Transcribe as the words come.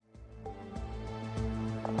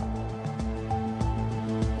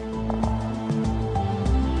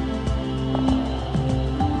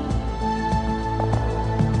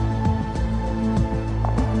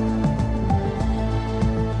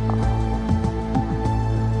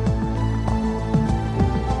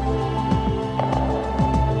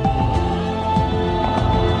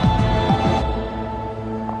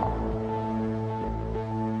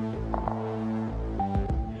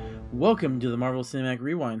Welcome to the Marvel Cinematic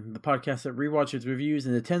Rewind, the podcast that rewatches, reviews,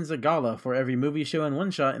 and attends a gala for every movie, show, and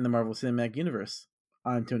one-shot in the Marvel Cinematic Universe.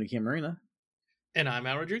 I'm Tony Camarena. And I'm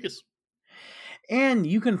Al Rodriguez. And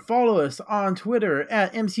you can follow us on Twitter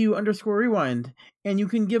at MCU_Rewind. And you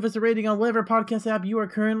can give us a rating on whatever podcast app you are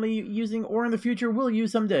currently using or in the future will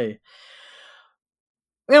use someday.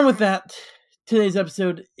 And with that, today's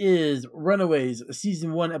episode is Runaways,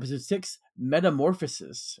 Season 1, Episode 6,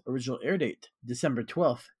 Metamorphosis. Original air date, December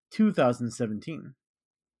 12th, 2017.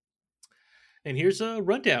 And here's a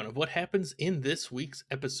rundown of what happens in this week's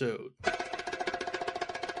episode.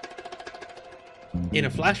 In a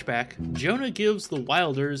flashback, Jonah gives the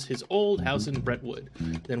Wilders his old house in Brentwood.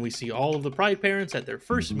 Then we see all of the Pride parents at their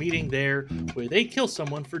first meeting there, where they kill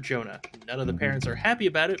someone for Jonah. None of the parents are happy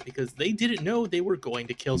about it because they didn't know they were going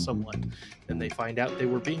to kill someone. Then they find out they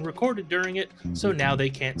were being recorded during it, so now they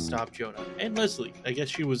can't stop Jonah. And Leslie, I guess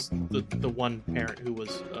she was the one parent who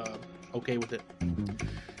was okay with it.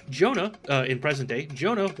 Jonah, in present day,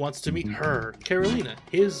 Jonah wants to meet her, Carolina,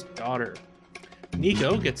 his daughter.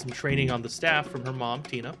 Nico gets some training on the staff from her mom,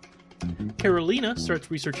 Tina. Carolina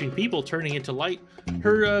starts researching people turning into light.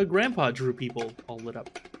 Her grandpa drew people all lit up.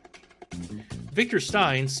 Victor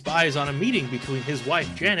Stein spies on a meeting between his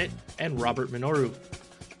wife, Janet, and Robert Minoru.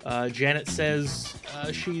 Janet says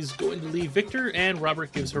she's going to leave Victor, and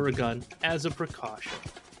Robert gives her a gun as a precaution.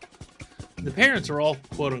 The parents are all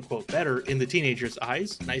quote-unquote better in the teenagers'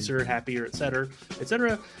 eyes, nicer, happier, etc.,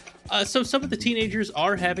 etc., so some of the teenagers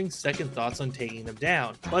are having second thoughts on taking them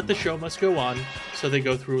down, but the show must go on, so they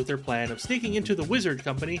go through with their plan of sneaking into the Wizard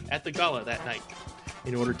Company at the gala that night.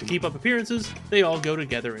 In order to keep up appearances, they all go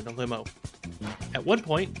together in a limo. At one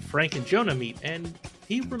point, Frank and Jonah meet, and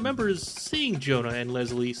he remembers seeing Jonah and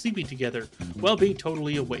Leslie sleeping together while being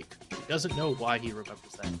totally awake. He doesn't know why he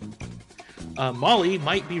remembers that. Molly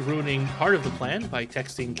might be ruining part of the plan by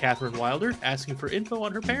texting Catherine Wilder asking for info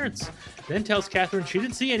on her parents, then tells Catherine she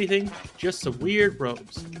didn't see anything, just some weird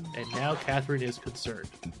robes, and now Catherine is concerned.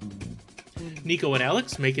 Nico and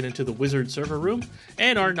Alex make it into the Wizard server room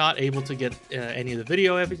and are not able to get any of the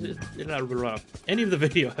video evidence,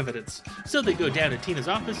 so they go down to Tina's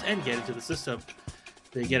office and get into the system.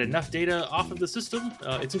 They get enough data off of the system.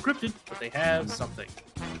 It's encrypted, but they have something.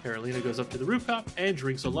 Carolina goes up to the rooftop and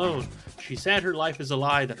drinks alone. She's sad her life is a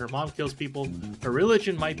lie, that her mom kills people, her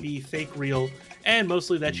religion might be fake real, and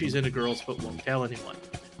mostly that she's into girls but won't tell anyone.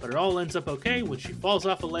 But it all ends up okay when she falls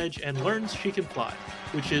off a ledge and learns she can fly,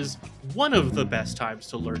 which is one of the best times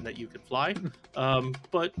to learn that you can fly.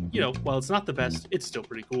 But, while it's not the best, it's still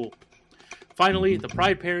pretty cool. Finally, the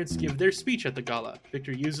Pride parents give their speech at the gala.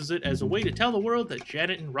 Victor uses it as a way to tell the world that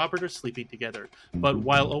Janet and Robert are sleeping together, but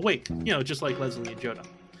while awake, just like Leslie and Jonah.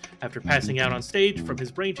 After passing out on stage from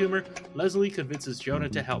his brain tumor, Leslie convinces Jonah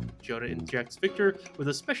to help. Jonah injects Victor with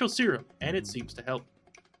a special serum, and it seems to help.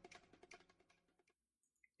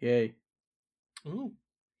 Yay. Ooh.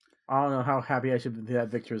 I don't know how happy I should be that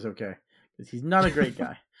Victor is okay, because he's not a great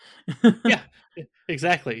guy. Yeah,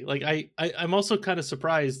 exactly. Like, I'm also kind of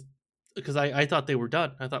surprised, because I thought they were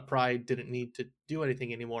done. I thought Pride didn't need to do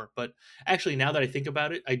anything anymore. But actually, now that I think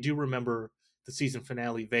about it, I do remember the season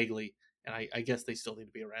finale vaguely, and I guess they still need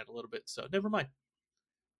to be around a little bit. So never mind.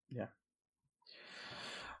 Yeah.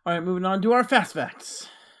 All right, moving on to our fast facts.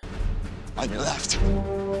 On your left.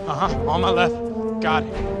 On my left. Got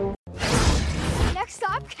it. Next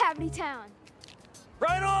stop, Cavity Town.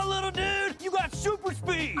 Right on, little dude! You got super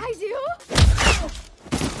speed! I do?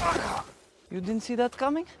 You didn't see that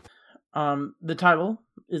coming? The title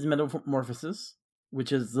is Metamorphosis,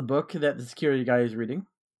 which is the book that the security guy is reading.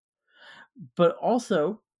 But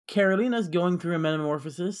also, Carolina's going through a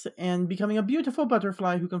metamorphosis and becoming a beautiful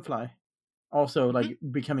butterfly who can fly. Also,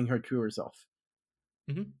 becoming her truer self.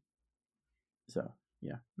 Mm-hmm. So,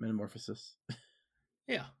 yeah, Metamorphosis.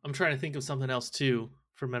 Yeah, I'm trying to think of something else, too,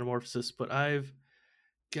 for Metamorphosis, but I've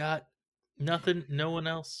got nothing. No one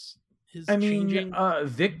else is changing.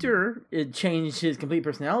 Victor, it changed his complete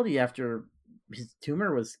personality after his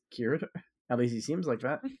tumor was cured. At least he seems like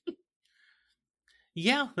that.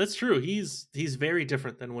 Yeah, that's true. He's very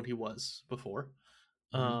different than what he was before.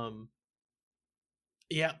 Mm-hmm.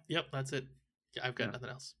 Yep, that's it. Yeah, I've got nothing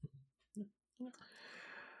else.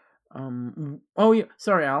 Oh yeah,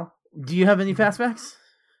 sorry, Al. Do you have any fast facts?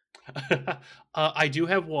 I do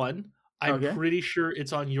have one. I'm Okay. pretty sure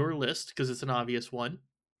it's on your list because it's an obvious one.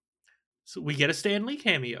 So we get a Stan Lee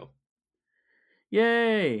cameo.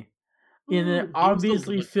 Yay! In an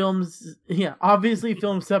obviously filmed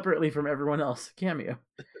separately from everyone else cameo.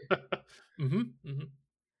 Mm-hmm.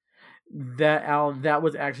 That, Al, that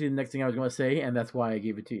was actually the next thing I was going to say, and that's why I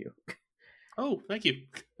gave it to you. Oh, thank you.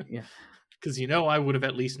 Yeah. because I would have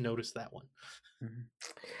at least noticed that one.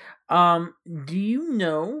 Do you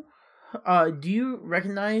know? Do you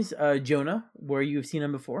recognize Jonah? Where you've seen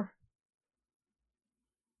him before?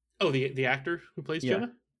 Oh, the actor who plays Yeah.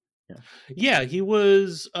 Jonah. Yeah. Yeah, he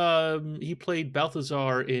was. He played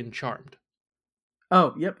Balthazar in Charmed.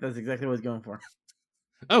 Oh, yep, that's exactly what I was going for.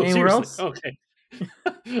 Oh, Anywhere seriously? else?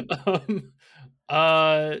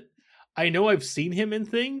 Okay. I know I've seen him in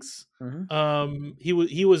things. Mhm.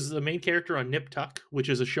 He was the main character on Nip Tuck, which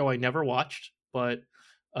is a show I never watched, but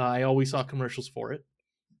I always saw commercials for it.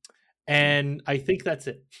 And I think that's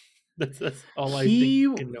it. That's all I think He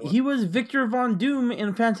I can know. he was Victor Von Doom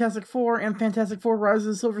in Fantastic Four and Fantastic Four: Rise of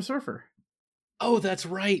the Silver Surfer. Oh, that's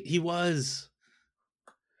right. He was.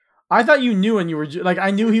 I thought you knew, and you were like,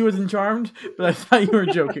 I knew he was in Charmed, but I thought you were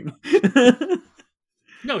joking.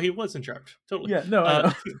 No, he was in Charmed. Totally. Yeah, no, I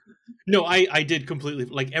know. No, I did completely.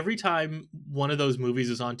 Like every time one of those movies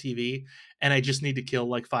is on TV, and I just need to kill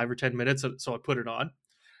like 5 or 10 minutes, so I put it on.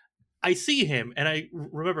 I see him, and I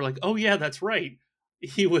remember like, oh yeah, that's right.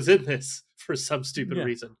 He was in this for some stupid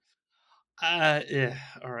reason. Yeah,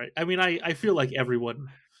 all right. I mean, I feel like everyone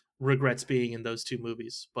regrets being in those two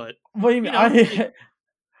movies, but What do you mean?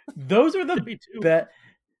 Those are the best.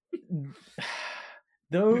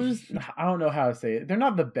 Those, I don't know how to say it. They're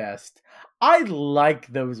not the best. I like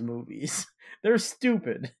those movies. They're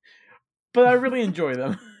stupid, but I really enjoy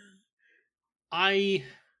them.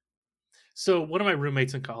 So one of my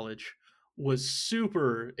roommates in college was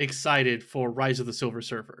super excited for Rise of the Silver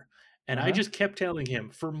Surfer. And I just kept telling him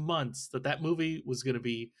for months that movie was going to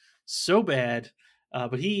be so bad,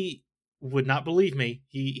 but he would not believe me.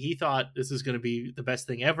 He thought this is going to be the best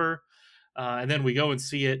thing ever. And then we go and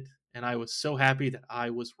see it, and I was so happy that I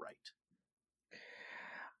was right.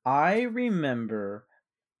 I remember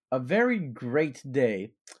a very great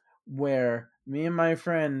day where me and my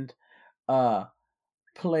friend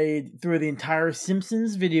played through the entire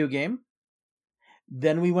Simpsons video game.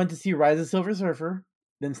 Then we went to see Rise of Silver Surfer,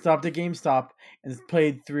 then stopped at GameStop and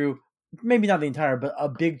played through, maybe not the entire, but a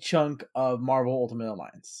big chunk of Marvel Ultimate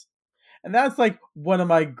Alliance. And that's like one of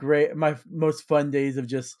my most fun days of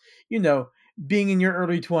just, being in your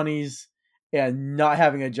early 20s and not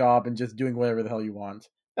having a job and just doing whatever the hell you want.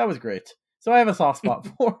 That was great. So I have a soft spot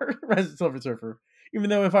for Rise of Silver Surfer, even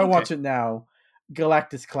though if I watch it now,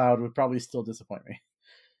 Galactus Cloud would probably still disappoint me.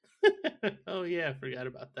 Oh yeah, I forgot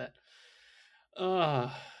about that.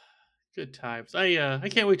 Good times. I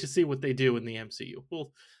can't wait to see what they do in the MCU.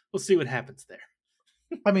 We'll see what happens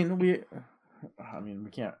there. I mean, we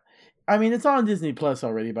can't. I mean, it's on Disney Plus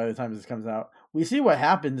already by the time this comes out. We see what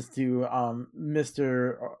happens to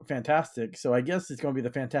Mr. Fantastic, so I guess it's going to be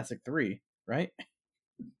the Fantastic 3, right?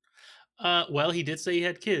 Well, he did say he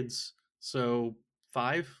had kids, so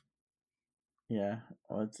 5. Yeah,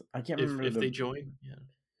 well, I can't remember if they join. Yeah.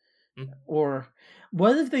 Or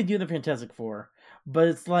what if they do the Fantastic Four, but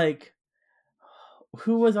it's like,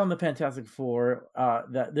 who was on the Fantastic Four?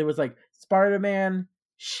 That there was like Spider-Man,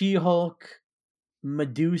 She-Hulk,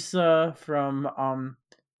 Medusa from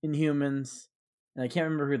Inhumans, and I can't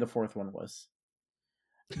remember who the fourth one was.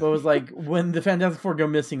 But it was like when the Fantastic Four go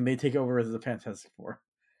missing, they take over as the Fantastic Four.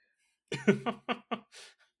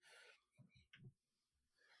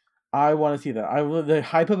 I want to see that. They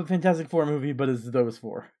hype up a Fantastic Four movie, but it's those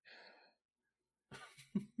four.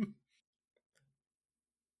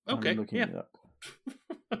 Okay. I'm looking it up.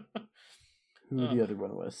 Who the other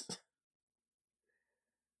one was?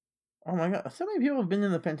 Oh my god! So many people have been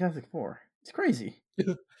in the Fantastic Four. It's crazy.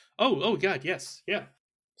 Oh god, yes, yeah.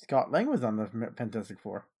 Scott Lang was on the Fantastic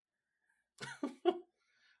Four. All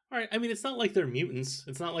right. I mean, it's not like they're mutants.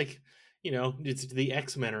 It's not like it's the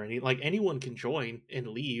X-Men or anything. Like anyone can join and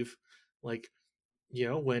leave. Like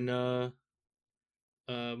when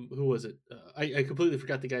who was it? I completely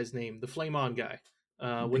forgot the guy's name. The Flame On guy.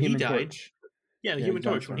 When he died. Torch. Yeah, the Human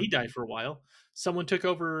Torch. When he died for a while, someone took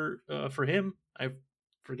over for him. I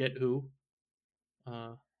forget who.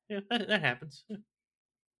 Yeah, that happens. Yeah.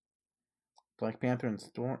 Black Panther and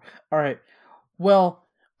Storm. All right. Well,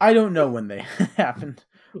 I don't know when they happened,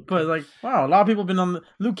 but like, wow, a lot of people have been on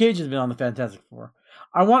Luke Cage has been on the Fantastic Four.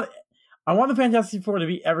 I want the Fantastic Four to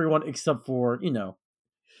be everyone except for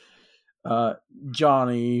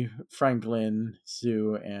Johnny, Franklin,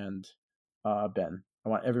 Sue, and Ben. I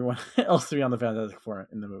want everyone else to be on the Fantastic Four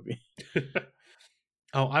in the movie.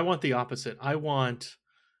 Oh, I want the opposite. I want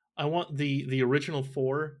the original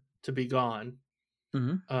 4 to be gone.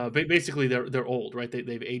 Mm-hmm. Basically, they're old, right?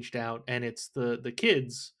 They've aged out, and it's the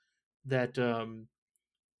kids that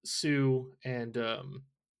Sue and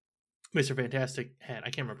Mr. Fantastic had. I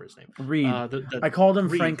can't remember his name. Reed. The I called him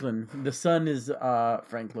Reed. Franklin. The son is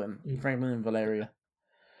Franklin. Mm. Franklin and Valeria.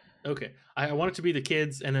 Okay. I want it to be the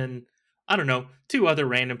kids, and then, I don't know, 2 other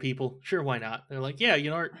random people. Sure, why not? They're like, yeah,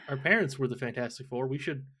 our parents were the Fantastic Four.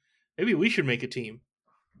 Maybe we should make a team.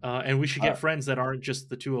 And we should get friends that aren't just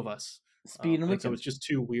the 2 of us. Speed and Wiccan. So it's just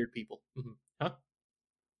 2 weird people. Mm-hmm.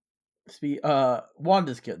 Huh?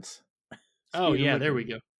 Wanda's kids. Oh, yeah, there we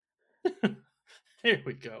go. There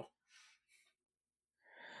we go.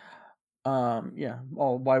 Yeah.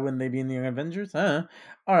 Well, why wouldn't they be in the Young Avengers? All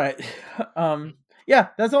right. Yeah,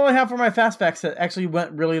 that's all I have for my fast facts. That actually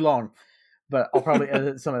went really long, but I'll probably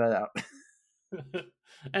edit some of that out.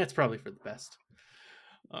 That's probably for the best.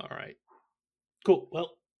 All right. Cool.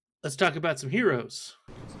 Well, let's talk about some heroes.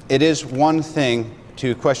 It is one thing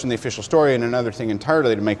to question the official story and another thing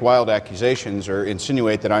entirely to make wild accusations or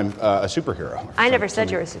insinuate that I'm a superhero. I never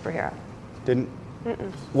said you were a superhero. Didn't?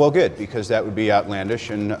 Mm-mm. Well, good, because that would be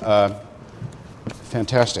outlandish and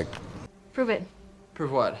fantastic. Prove it.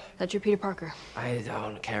 Prove what? That you're Peter Parker. I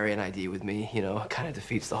don't carry an ID with me, you know, it kind of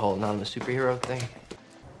defeats the whole anonymous superhero thing.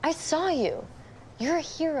 I saw you. You're a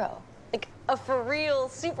hero. Like a for real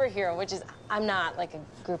superhero, which is, I'm not like a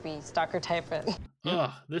groupie stalker type.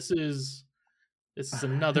 This is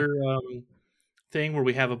another thing where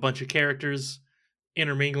we have a bunch of characters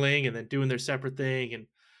intermingling and then doing their separate thing. And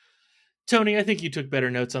Tony, I think you took better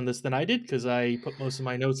notes on this than I did because I put most of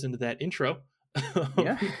my notes into that intro.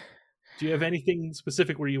 Yeah. Do you have anything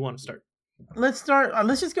specific where you want to start? Let's start.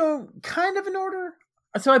 Let's just go kind of in order.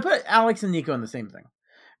 So I put Alex and Nico in the same thing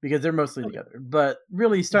because they're mostly together. But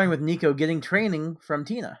really, starting with Nico getting training from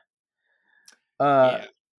Tina. Yeah.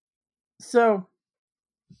 So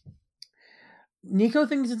Nico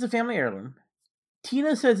thinks it's a family heirloom.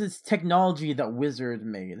 Tina says it's technology that Wizard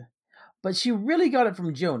made, but she really got it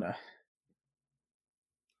from Jonah.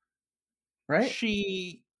 Right?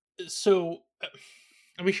 She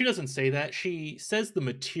doesn't say that. She says the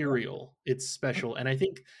material it's special, and I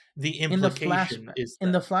think the implication is that...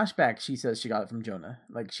 in the flashback she says she got it from Jonah,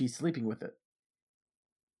 like she's sleeping with it.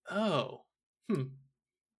 Oh,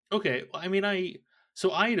 okay. Well, I mean, I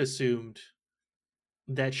had assumed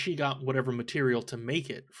that she got whatever material to make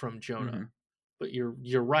it from Jonah, but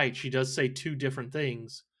you're right. She does say 2 different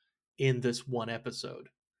things in this one episode.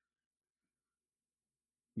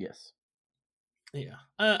 Yes. Yeah.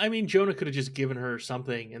 I mean, Jonah could have just given her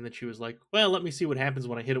something, and then she was like, well, let me see what happens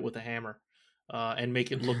when I hit it with a hammer and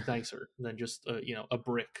make it look nicer than just, a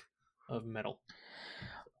brick of metal.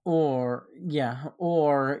 Or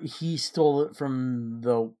he stole it from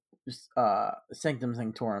the Sanctum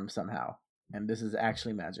Sanctorum somehow, and this is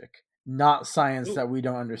actually magic, not science that we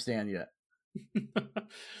don't understand yet.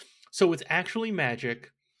 So it's actually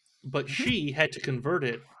magic, but she had to convert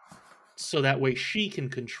it so that way she can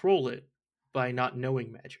control it by not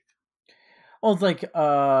knowing magic. Well, it's like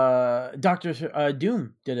Dr.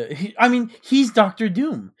 Doom did it. I mean, he's Dr.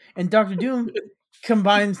 Doom, and Dr. Doom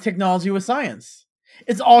combines technology with science.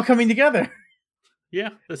 It's all coming together. Yeah,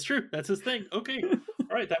 that's true. That's his thing. Okay. All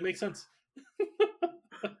right, that makes sense.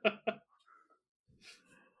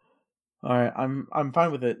 All right, I'm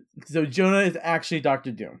fine with it. So Jonah is actually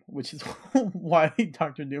Dr. Doom, which is why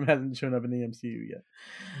Dr. Doom hasn't shown up in the MCU yet.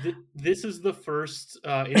 This is the first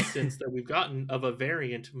instance that we've gotten of a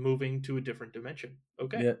variant moving to a different dimension.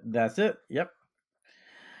 Okay. Yeah, that's it. Yep.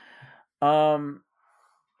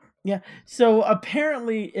 Yeah. So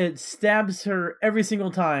apparently it stabs her every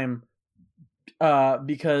single time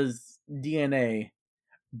because DNA.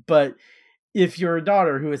 But if you're a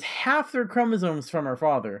daughter who has half their chromosomes from her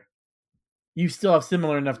father, you still have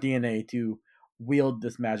similar enough DNA to wield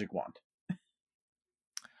this magic wand.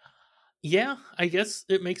 Yeah, I guess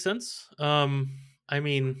it makes sense. I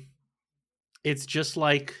mean, it's just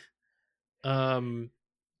like, I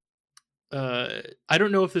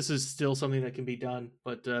don't know if this is still something that can be done,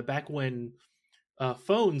 but back when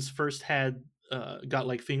phones first got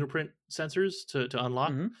like fingerprint sensors to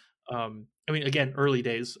unlock, I mean, again, early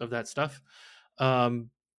days of that stuff,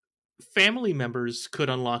 family members could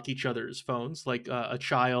unlock each other's phones, like a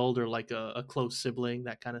child or like a close sibling,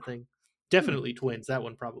 that kind of thing. Definitely twins. That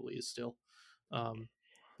one probably is still.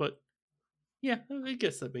 But yeah, I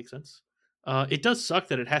guess that makes sense. It does suck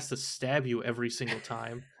that it has to stab you every single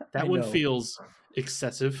time. That one feels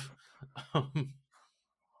excessive.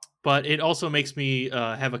 But it also makes me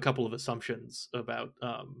have a couple of assumptions about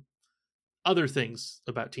other things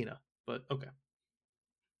about Tina. But okay.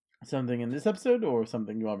 Something in this episode or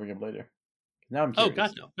something you want to bring up later? Now I'm curious. Oh,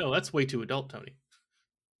 God, no. No, that's way too adult, Tony.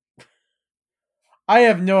 I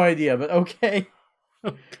have no idea, but okay.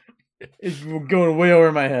 It's going way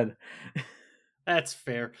over my head. That's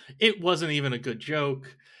fair. It wasn't even a good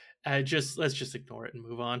joke. Let's just ignore it and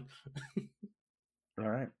move on. All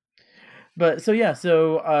right. But so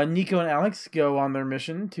Nico and Alex go on their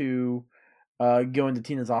mission to go into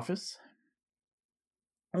Tina's office.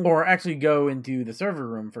 Or actually go into the server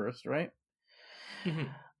room first, right? Mm-hmm.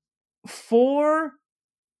 For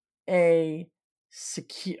a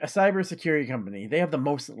cybersecurity company, they have the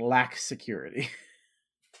most lax security.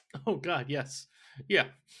 Oh God, yes. Yeah.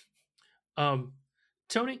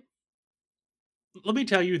 Tony, let me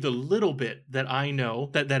tell you the little bit that I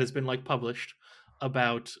know that has been like published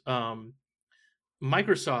about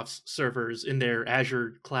Microsoft's servers in their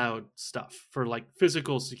Azure cloud stuff for like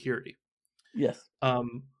physical security. Yes.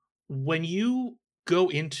 When you go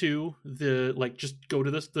into just go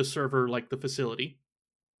to the server, like the facility,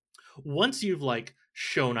 once you've like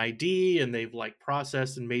shown ID and they've like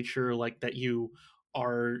processed and made sure like that you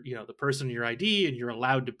are, the person in your ID and you're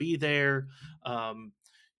allowed to be there,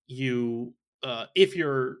 if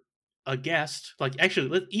you're a guest, like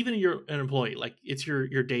actually even you're an employee, like it's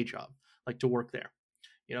your day job, like to work there,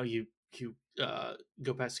 you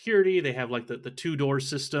go past security. They have like the 2-door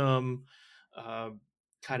system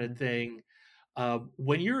kind of thing.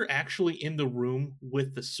 When you're actually in the room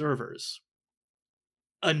with the servers,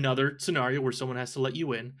 another scenario where someone has to let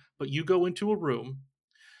you in, but you go into a room,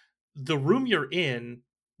 the room you're in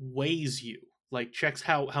weighs you, like checks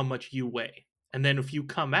how much you weigh. And then if you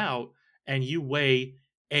come out and you weigh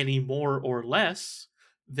any more or less,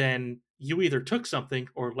 then you either took something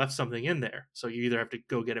or left something in there. So you either have to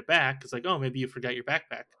go get it back. It's like, oh, maybe you forgot your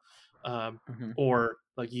backpack. Or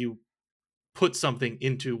like you put something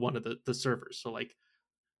into one of the servers. So like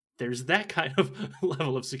there's that kind of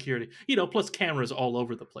level of security, plus cameras all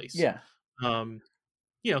over the place. Yeah.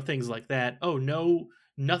 Things like that. Oh, no,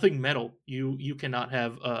 nothing metal. You cannot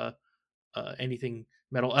have anything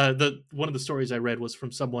metal. One of the stories I read was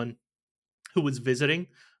from someone who was visiting.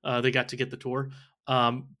 They got to get the tour,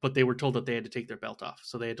 but they were told that they had to take their belt off.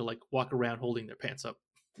 So they had to like walk around holding their pants up,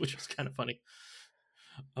 which was kind of funny.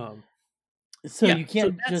 So you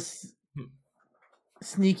can't just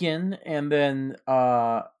sneak in and then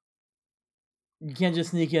you can't just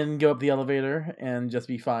sneak in, go up the elevator and just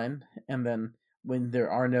be fine. And then when there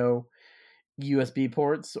are no USB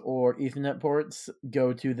ports or Ethernet ports,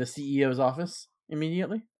 go to the CEO's office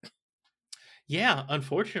immediately. Yeah,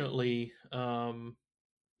 unfortunately,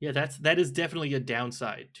 that is definitely a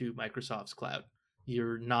downside to Microsoft's cloud.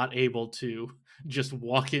 You're not able to just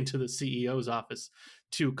walk into the CEO's office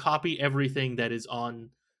to copy everything that is on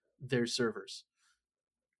their servers.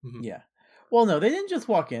 Mm-hmm. Yeah. Well, no, they didn't just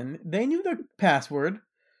walk in. They knew the password,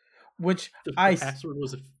 which the password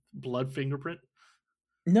was a blood fingerprint.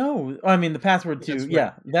 No, I mean the password too. Right.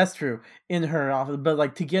 Yeah, that's true. In her office, but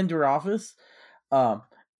like to get into her office,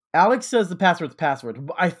 Alex says the password's password.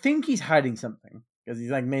 I think he's hiding something because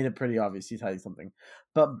he's like made it pretty obvious he's hiding something.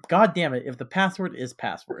 But god damn it, if the password is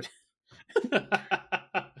password.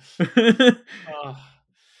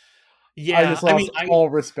 Yeah, I just lost all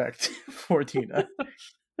respect for Tina.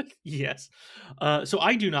 Yes. So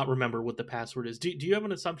I do not remember what the password is. Do you have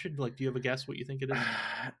an assumption? Like, do you have a guess what you think it is?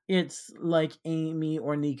 It's like Amy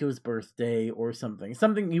or Nico's birthday or something.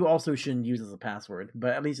 Something you also shouldn't use as a password,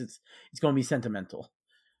 but at least it's going to be sentimental.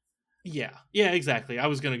 Yeah, exactly. I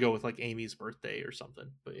was going to go with like Amy's birthday or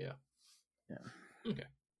something, but yeah. Okay.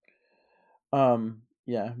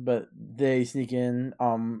 Yeah, but they sneak in.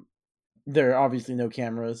 There are obviously no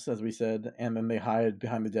cameras, as we said, and then they hide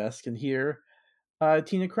behind the desk and hear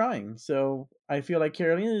Tina crying. So I feel like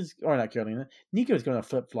Nico's going to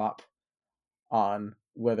flip-flop on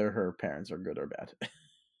whether her parents are good or bad.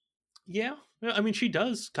 Yeah, I mean, she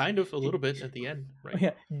does kind of a little bit at the end, right?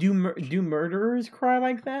 Yeah. Do murderers cry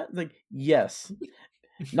like that? Like, yes.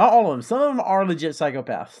 Not all of them. Some of them are legit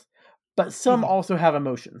psychopaths, but some also have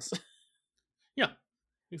emotions. Yeah,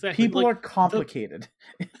 exactly. People are complicated.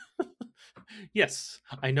 Yes,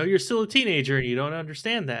 I know you're still a teenager and you don't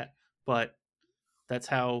understand that, but that's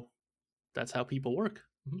how people work.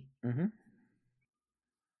 Mm-hmm.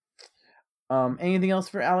 Anything else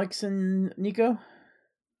for Alex and Nico?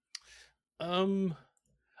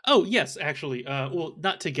 Oh yes, actually. Well,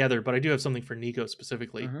 not together, but I do have something for Nico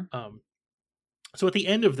specifically. Mm-hmm. So at the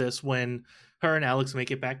end of this, when her and Alex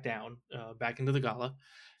make it back down, back into the gala,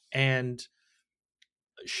 and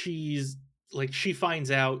she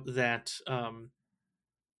finds out that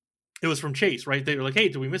it was from Chase, right? They were like, "Hey,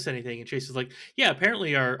 did we miss anything?" And Chase is like, "Yeah,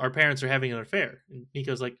 apparently our parents are having an affair." And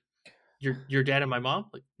Nico's like, "Your dad and my mom?"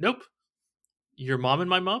 Like, "Nope." "Your mom and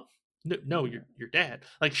my mom?" No, your dad.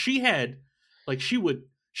 Like she could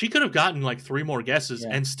have gotten like 3 more guesses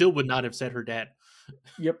and still would not have said her dad.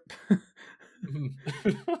 Yep.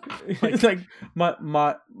 It's like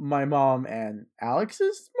my mom and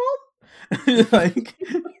Alex's mom. Like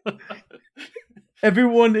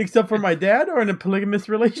everyone except for my dad are in a polygamous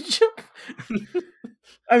relationship.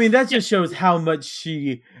 I mean, that just shows how much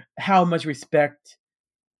respect,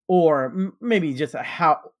 or maybe just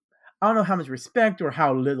I don't know how much respect or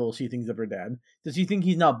how little she thinks of her dad. Does she think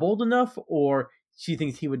he's not bold enough, or she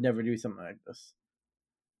thinks he would never do something like this?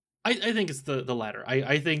 I think it's the latter.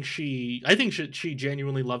 I think she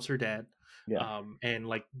genuinely loves her dad. Yeah. And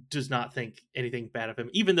like does not think anything bad of him,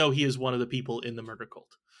 even though he is one of the people in the murder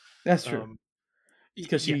cult. That's true.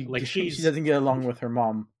 Because she doesn't get along with her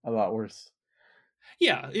mom a lot worse.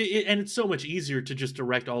 Yeah, and it's so much easier to just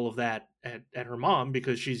direct all of that at her mom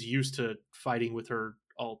because she's used to fighting with her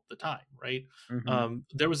all the time, right? Mm-hmm.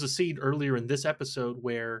 There was a scene earlier in this episode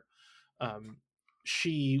where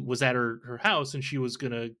she was at her house and she was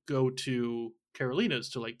gonna go to Carolina's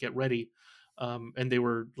to like get ready, and they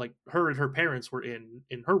were like, her and her parents were in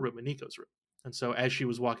her room, in Nico's room, and so as she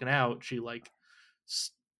was walking out, she like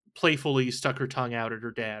playfully stuck her tongue out at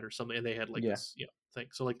her dad or something, and they had like this thing.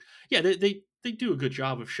 So like they do a good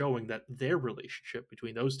job of showing that their relationship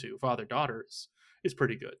between those two, father daughter, is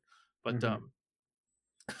pretty good. But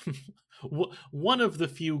one of the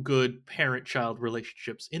few good parent child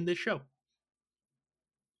relationships in this show.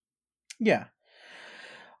 Yeah.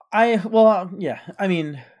 I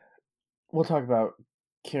mean, we'll talk about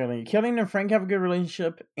Carolina and Frank have a good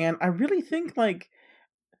relationship, and I really think like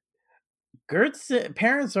Gert's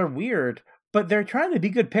parents are weird, but they're trying to be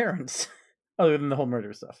good parents, other than the whole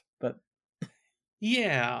murder stuff. But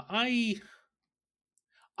yeah, I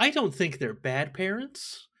don't think they're bad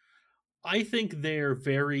parents. I think they're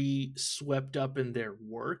very swept up in their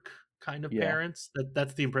work kind of parents.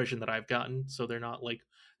 That's the impression that I've gotten. So they're not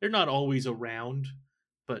always around,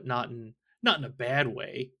 but not in a bad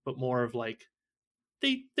way, but more of like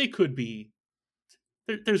they could be.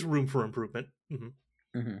 There's room for improvement.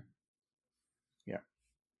 Mm-hmm. Mm-hmm. Yeah.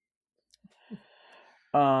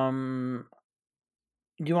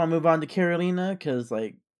 Do you want to move on to Carolina? Because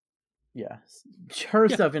her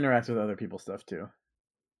stuff interacts with other people's stuff too.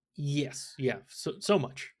 Yes, yeah, so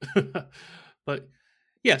much. But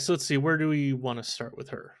yeah, so let's see, where do we want to start with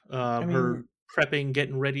her? Her prepping,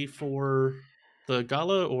 getting ready for the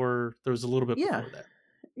gala, or there was a little bit before that?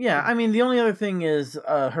 Yeah, I mean, the only other thing is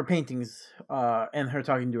her paintings, and her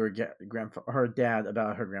talking to her dad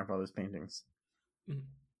about her grandfather's paintings.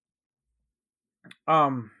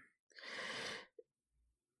 Mm-hmm.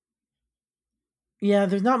 Yeah,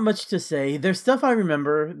 there's not much to say. There's stuff I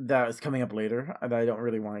remember that is coming up later that I don't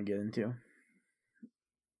really want to get into.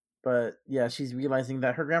 But yeah, she's realizing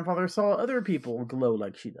that her grandfather saw other people glow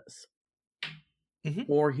like she does. Mm-hmm.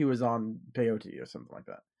 Or he was on peyote or something like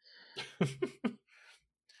that.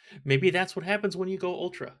 Maybe that's what happens when you go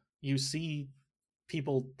ultra. You see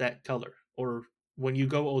people that color. Or when you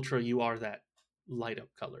go ultra, you are that light up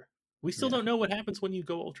color. We still don't know what happens when you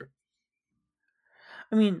go ultra.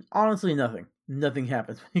 I mean, honestly, nothing. Nothing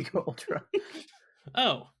happens when you go ultra.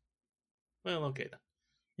 Oh. Well, okay then.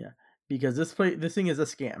 Yeah. Because this thing is a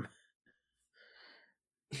scam.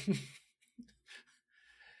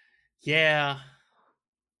 Yeah.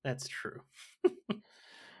 That's true.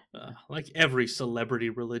 Like every celebrity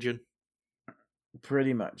religion.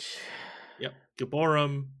 Pretty much. Yep.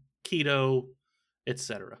 Gaborum, keto,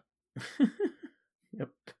 etc. Yep.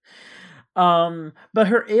 But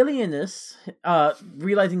her alienness,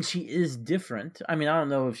 realizing she is different. I mean, I don't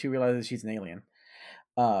know if she realizes she's an alien.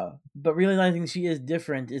 But realizing she is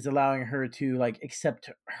different is allowing her to like accept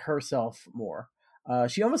herself more.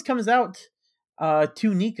 She almost comes out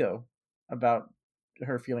to Nico about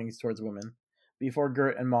her feelings towards women before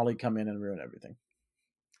Gert and Molly come in and ruin everything.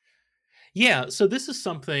 Yeah, so this is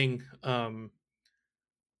something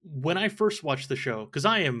when I first watched the show, because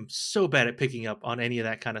I am so bad at picking up on any of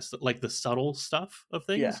that kind of stuff, like the subtle stuff of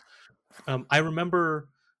things. Yeah. I remember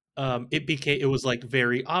it was like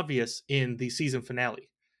very obvious in the season finale,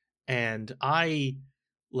 and I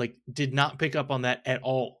like did not pick up on that at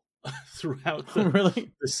all throughout the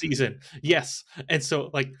season. Yes, and so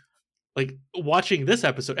like watching this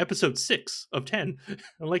episode 6 of 10,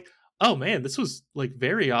 I'm like, oh man, this was like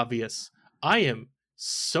very obvious. I am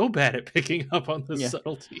so bad at picking up on the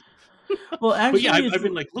subtlety. Well, actually, but yeah, I've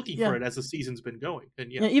been like looking for it as the season's been going,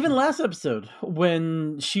 and even last episode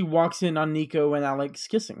when she walks in on Nico and Alex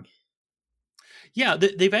kissing. Yeah,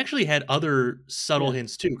 they've actually had other subtle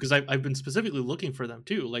hints too, because I've been specifically looking for them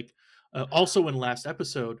too. Like also in last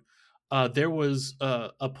episode, there was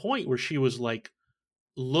a point where she was like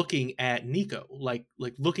looking at Nico, like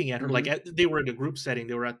looking at her, like they were in a group setting.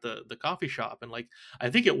 They were at the coffee shop, and like I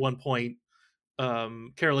think at one point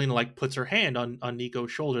Carolina like puts her hand on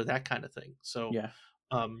Nico's shoulder, that kind of thing. So Yeah.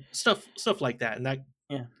 Stuff like that, and that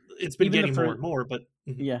Yeah. it's been Even the getting more fir- and more. But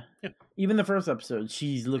Yeah. Even the first episode,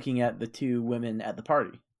 she's looking at the two women at the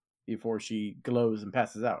party before she glows and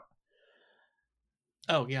passes out.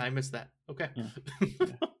 Oh yeah, I missed that. Okay. Yeah.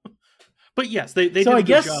 But yes, they did So a I good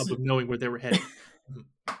guess- job of knowing where they were headed.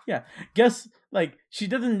 Yeah. Guess, like, she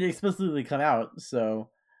doesn't explicitly come out, so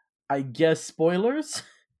I guess spoilers?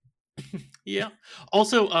 Yeah.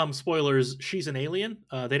 Also, spoilers, she's an alien.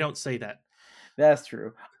 They don't say that. That's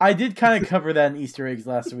true. I did kind of cover that in Easter eggs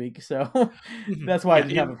last week, so that's why I Yeah,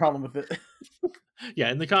 didn't have a problem with it. Yeah,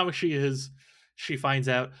 in the comic she finds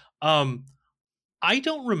out. I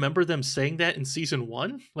don't remember them saying that in season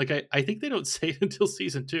 1. Like I think they don't say it until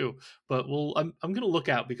season 2. But I'm gonna look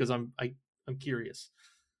out because I'm curious.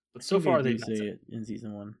 But so far they they've do not say said it in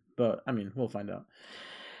season 1, but I mean, we'll find out.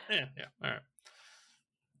 Yeah, all right.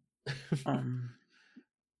 Um,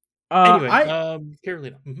 Anyway,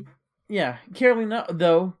 Carolina. Mhm. Yeah, Carolina,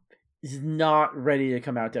 though, is not ready to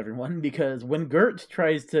come out to everyone because when Gert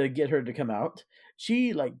tries to get her to come out,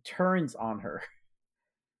 she, like, turns on her.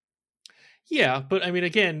 Yeah, but I mean,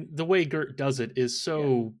 again, the way Gert does it is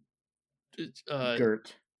so.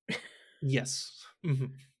 Gert. Yes.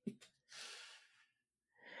 Mhm.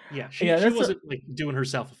 Yeah, she that's wasn't like doing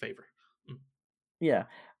herself a favor. Yeah.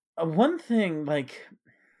 One thing, like,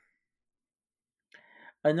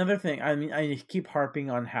 another thing, I mean, I keep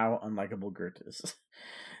harping on how unlikable Gert is.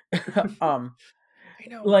 I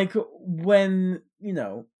know. Like, when,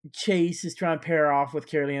 Chase is trying to pair off with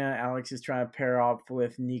Carolina, Alex is trying to pair off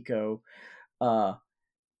with Nico,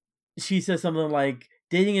 she says something like,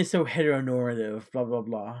 dating is so heteronormative, blah, blah,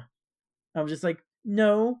 blah. I'm just like,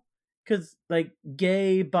 no, because, like,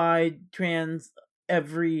 gay, bi, trans,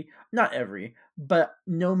 not every, but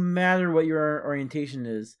no matter what your orientation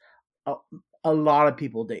is, a lot of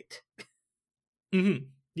people date. Mm-hmm.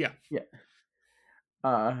 Yeah.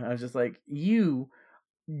 I was just like, you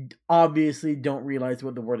obviously don't realize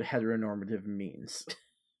what the word heteronormative means.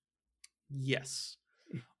 Yes.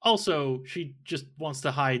 Also, she just wants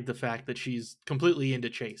to hide the fact that she's completely into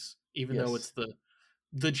Chase, even though it's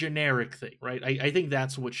the generic thing, right? I think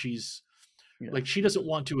that's what she's like. She doesn't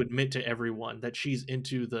want to admit to everyone that she's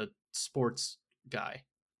into the sports guy.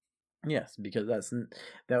 Yes, because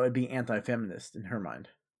that would be anti-feminist in her mind.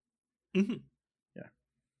 Mm-hmm. Yeah.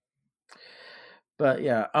 But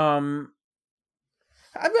yeah, I've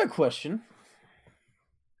got a question.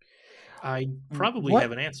 I probably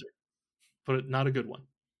have an answer, but not a good one.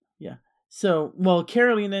 Yeah. So, well,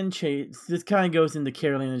 Carolina and Chase, this kind of goes into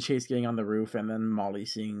Carolina and Chase getting on the roof and then Molly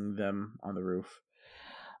seeing them on the roof.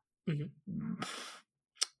 Mm-hmm.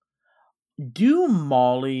 Do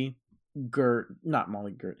Molly,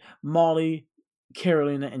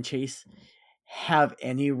 Carolina, and Chase have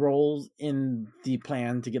any roles in the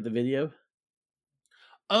plan to get the video?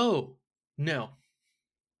 Oh, no.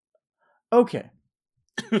 Okay.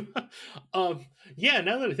 Yeah,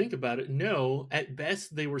 now that I think about it, no. At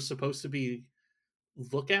best, they were supposed to be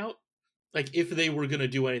lookout, like if they were going to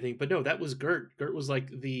do anything. But no, that was Gert. Gert was like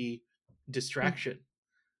the distraction.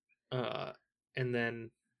 And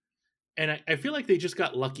I feel like they just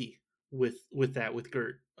got lucky with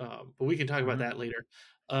Gert. But we can talk about that later.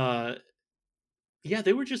 Yeah,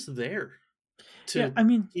 they were just there to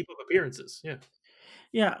keep up appearances. Yeah.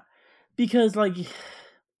 Yeah, because, like,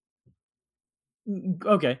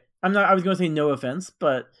 okay, I was going to say no offense,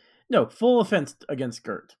 but no, full offense against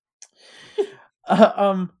Gert.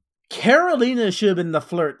 Carolina should have been the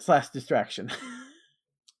flirt / distraction.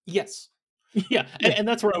 Yes. Yeah, and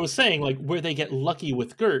that's where I was saying, like, where they get lucky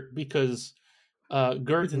with Gert, because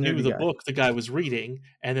Gert knew the book the guy was reading,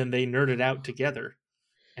 and then they nerded out together.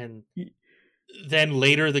 And then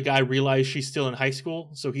later the guy realized she's still in high school,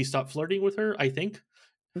 so he stopped flirting with her, I think.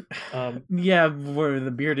 Yeah, where the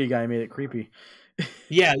bearded guy made it creepy.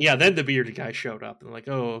 Yeah, then the bearded guy showed up, and like,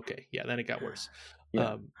 oh, okay. Yeah, then it got worse.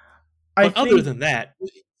 Yeah. But other than that,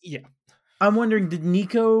 yeah. I'm wondering, did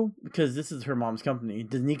Nico, because this is her mom's company,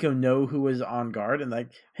 did Nico know who was on guard and like,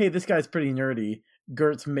 hey, this guy's pretty nerdy.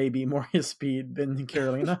 Gert's maybe more his speed than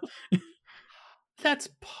Carolina? That's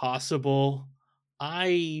possible.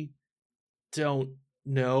 I don't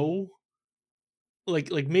know.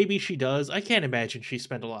 Like maybe she does. I can't imagine she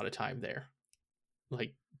spent a lot of time there.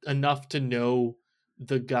 Like enough to know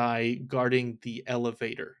the guy guarding the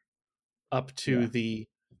elevator up to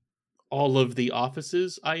all of the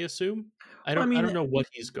offices, I assume. I don't know what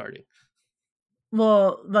he's guarding.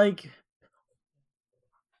 Well, like,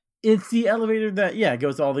 it's the elevator that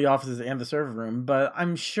goes to all the offices and the server room, but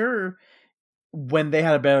I'm sure when they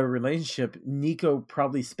had a better relationship, Nico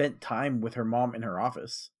probably spent time with her mom in her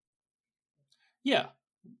office. Yeah.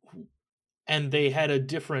 And they had a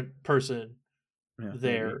different person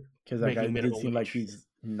there. Because that guy did seem like he's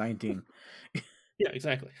 19. Yeah,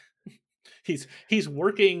 exactly. He's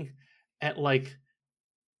working at like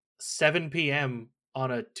 7 p.m.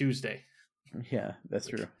 on a Tuesday. Yeah, that's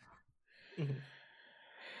true.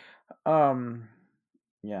 Mm-hmm.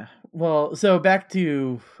 Yeah. Well, so back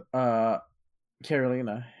to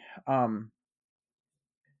Carolina.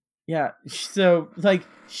 Yeah, so like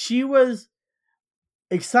she was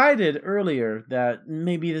excited earlier that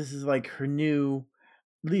maybe this is like her new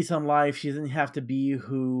lease on life. She doesn't have to be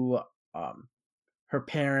who her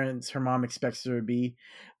parents, her mom expects her to be.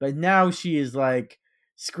 But now she is like,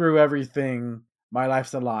 screw everything. My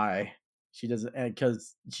life's a lie. She doesn't,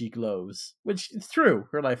 because she glows, which is true.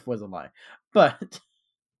 Her life was a lie, but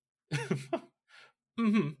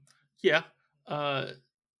mm-hmm. Yeah.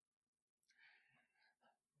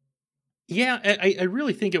 Yeah, I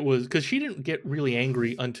really think it was because she didn't get really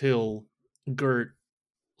angry until Gert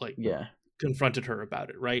confronted her about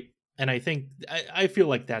it, right? And I think I feel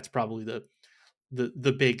like that's probably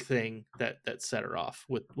the big thing that set her off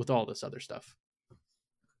with all this other stuff.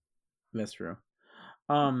 That's true.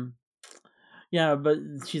 Yeah, but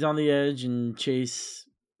she's on the edge and Chase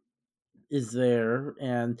is there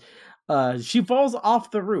and she falls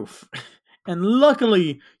off the roof. And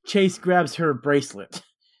luckily Chase grabs her bracelet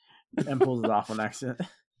and pulls it off on accident.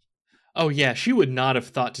 Oh yeah, she would not have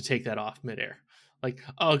thought to take that off midair. Like,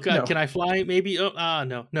 oh god, no. Can I fly? Maybe.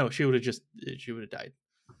 Oh, no. She would have died.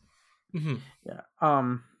 Mm-hmm. Yeah.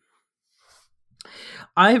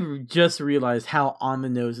 I've just realized how on the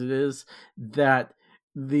nose it is that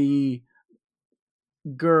the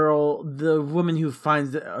girl, the woman who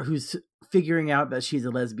who's figuring out that she's a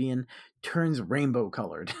lesbian, turns rainbow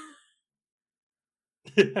colored.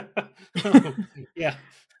 Yeah.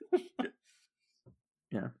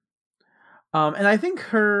 Yeah. And I think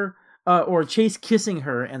her or Chase kissing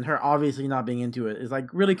her and her obviously not being into it is like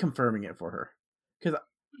really confirming it for her. Because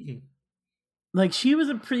like she was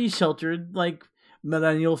a pretty sheltered, like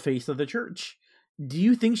millennial face of the church. Do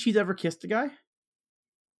you think she's ever kissed a guy?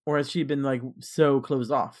 Or has she been like so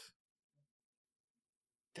closed off?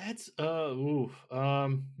 That's I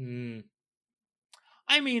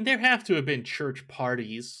mean, there have to have been church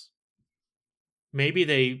parties. Maybe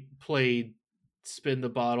they played Spin the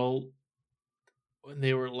Bottle when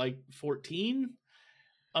they were like 14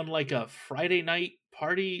 on like a Friday night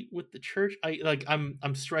party with the church.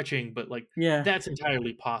 I'm stretching, but like that's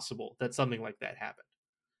entirely possible that something like that happened.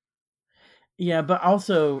 Yeah, but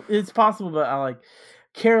also it's possible, but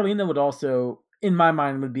Carolina would also, in my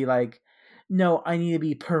mind, would be like, no, I need to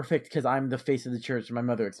be perfect because I'm the face of the church and my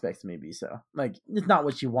mother expects me to be so. Like, it's not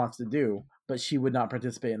what she wants to do, but she would not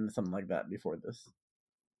participate in something like that before this.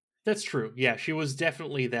 That's true. Yeah, she was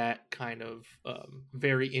definitely that kind of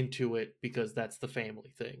very into it because that's the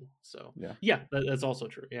family thing. So, yeah, that's also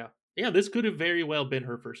true. Yeah, this could have very well been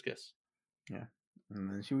her first kiss. Yeah, and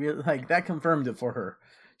then she like that confirmed it for her.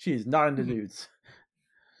 She is not into dudes.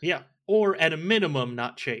 Yeah, or at a minimum,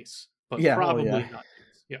 not Chase, but probably not Chase.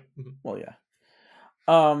 Yeah. Mm-hmm. Well, yeah.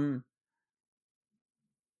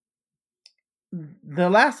 The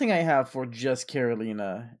last thing I have for just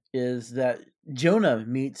Carolina is that Jonah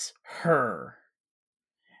meets her.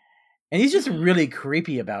 And he's just really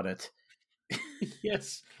creepy about it.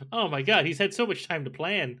 Yes. Oh my god, he's had so much time to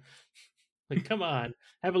plan. Like, come on,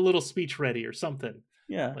 have a little speech ready or something.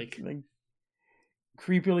 Yeah. Like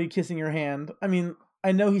creepily kissing her hand. I mean,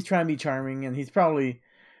 I know he's trying to be charming and he's probably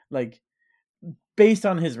like, based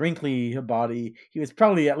on his wrinkly body, he was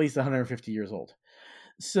probably at least 150 years old.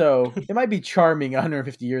 So it might be charming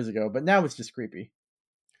 150 years ago, but now it's just creepy.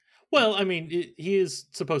 Well, I mean, he is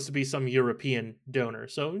supposed to be some European donor,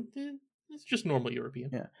 so it's just normal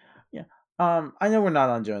European. Yeah. I know we're not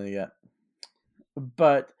on Jonah yet,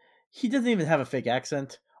 but he doesn't even have a fake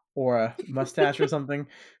accent or a mustache or something.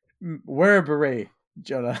 Wear a beret,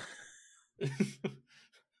 Jonah.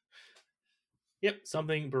 Yep,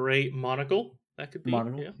 something beret monocle. That could be.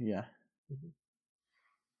 Monocle? Yeah.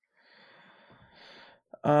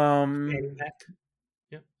 Fanny pack.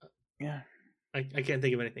 Yep. Yeah. I can't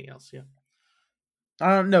think of anything else. Yeah.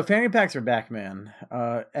 No, fanny packs are back, man.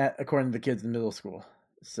 According to the kids in middle school,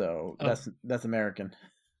 so that's American.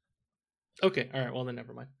 Okay. All right. Well, then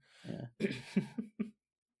never mind. Yeah.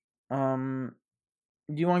 Do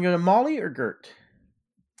you want to go to Molly or Gert?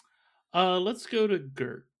 Let's go to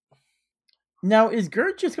Gert. Now, is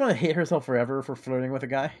Gert just going to hate herself forever for flirting with a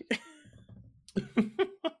guy?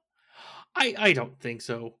 I don't think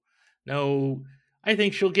so. No, I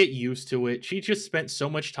think she'll get used to it. She just spent so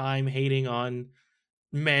much time hating on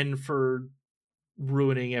men for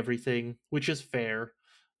ruining everything, which is fair.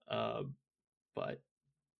 But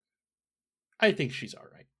I think she's all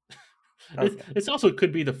right. Okay. It's also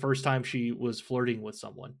could be the first time she was flirting with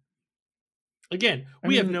someone. Again,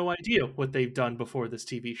 we have no idea what they've done before this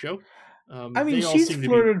TV show. She's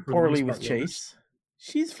flirted poorly with Chase.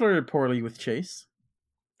 She's flirted poorly with Chase.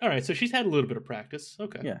 All right, so she's had a little bit of practice.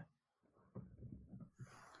 Okay. Yeah.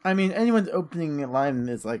 I mean, anyone's opening line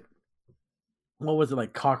is like, what was it,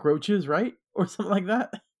 like cockroaches, right? Or something like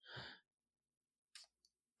that?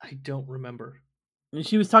 I don't remember. And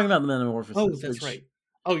she was talking about the metamorphosis. Oh, that's right.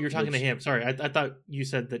 Oh, you're talking to him. Sorry, I thought you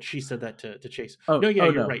said that she said that to Chase. Oh,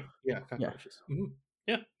 you're right. Yeah, cockroaches. Yeah.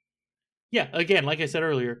 Mm-hmm. Yeah. Again, like I said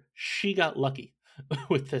earlier, she got lucky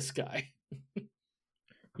with this guy.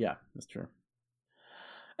 Yeah, that's true.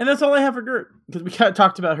 And that's all I have for Gert, because we kind of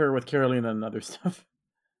talked about her with Carolina and other stuff.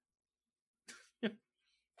 Yeah.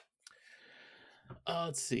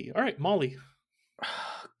 Let's see. All right, Molly.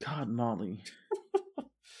 God, Molly.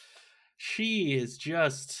 She is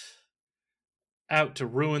just out to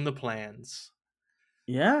ruin the plans.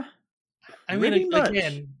 Yeah? I mean,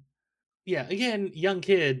 again, young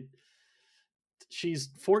kid. She's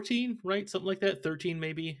 14, right? Something like that. 13,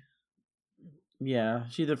 maybe. Yeah,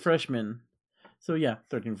 she's a freshman. So, yeah,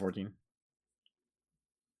 13, 14.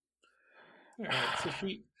 All right, so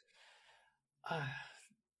she...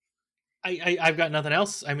 I've got nothing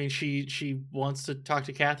else. I mean, she wants to talk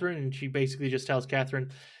to Catherine, and she basically just tells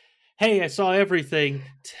Catherine, hey, I saw everything.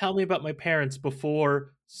 Tell me about my parents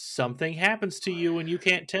before something happens to you and you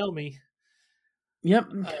can't tell me.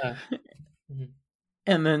 Yep.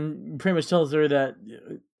 And then pretty much tells her that,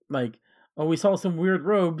 like, oh, we saw some weird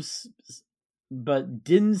robes, but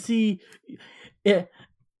didn't see...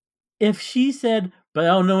 If she said, but I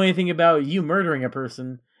don't know anything about you murdering a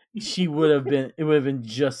person, it would have been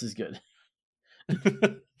just as good.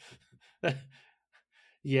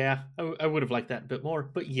 Yeah, I would have liked that a bit more,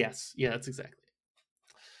 but yes, yeah, that's exactly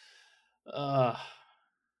it. All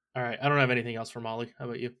right, I don't have anything else for Molly. How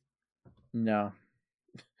about you? No,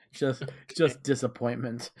 just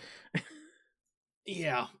disappointment.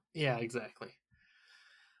 Yeah, exactly.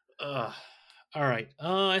 All right,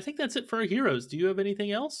 I think that's it for our heroes. Do you have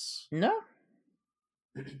anything else? No,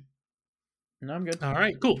 I'm good. All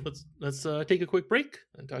right, cool. Let's take a quick break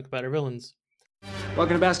and talk about our villains.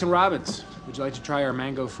 Welcome to Baskin Robbins. Would you like to try our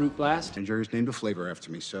mango fruit blast? And Jerry's named a flavor after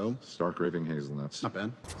me, so... Stark raving hazelnuts. Not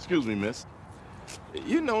bad. Excuse me, miss.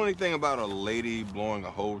 You know anything about a lady blowing a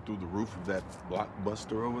hole through the roof of that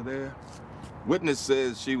Blockbuster over there? Witness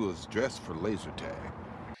says she was dressed for laser tag.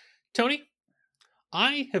 Tony,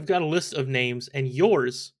 I have got a list of names, and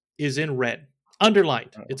yours is in red.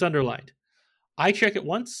 Underlined. It's underlined. I check it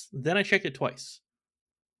once, then I check it twice.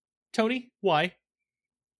 Tony, why?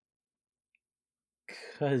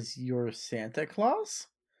 Because you're Santa Claus?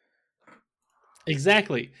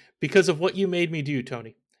 Exactly. Because of what you made me do,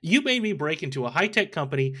 Tony. You made me break into a high-tech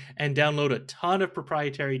company and download a ton of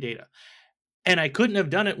proprietary data. And I couldn't have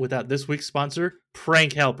done it without this week's sponsor,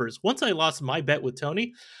 Prank Helpers. Once I lost my bet with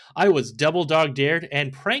Tony, I was double dog dared,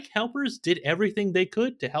 and Prank Helpers did everything they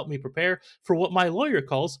could to help me prepare for what my lawyer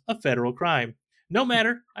calls a federal crime. No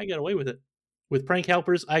matter, I got away with it. With Prank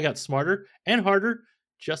Helpers, I got smarter and harder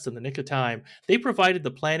just in the nick of time. They provided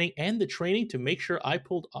the planning and the training to make sure I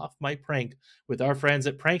pulled off my prank. With our friends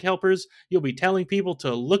at Prank Helpers, you'll be telling people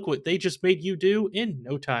to look what they just made you do in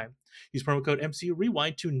no time. Use promo code MCU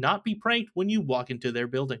Rewind to not be pranked when you walk into their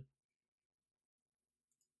building.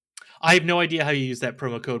 I have no idea how you use that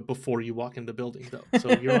promo code before you walk in the building, though.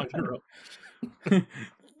 So you're on your own.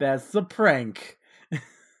 That's the prank.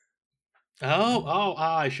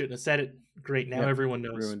 I shouldn't have said it. Great, now everyone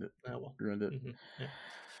knows. Ruined it. Oh, well. Ruined it. Mm-hmm.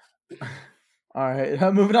 Yeah. All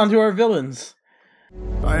right, moving on to our villains.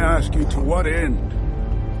 I ask you, to what end?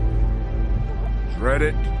 Dread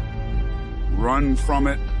it? Run from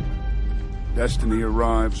it? Destiny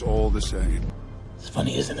arrives all the same. It's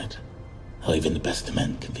funny, isn't it? How even the best of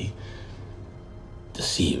men can be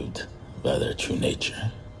deceived by their true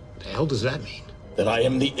nature. What the hell does that mean? That I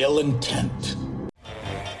am the ill intent.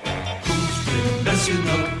 Who's been messing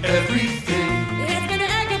up everything? It's been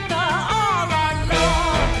Agatha all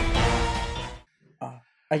along.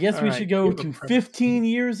 I guess we should go to 15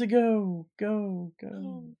 years ago. Go.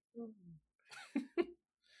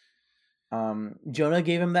 Jonah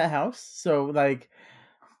gave him that house, so like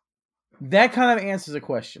that kind of answers a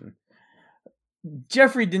question.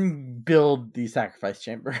 Jeffrey didn't build the sacrifice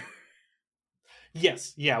chamber.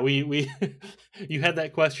 Yes, yeah, we you had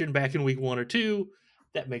that question back in week 1 or 2.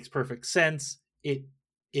 That makes perfect sense. It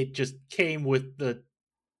it just came with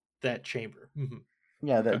that chamber.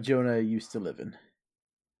 Yeah, that Okay. Jonah used to live in.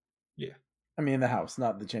 Yeah. I mean, in the house,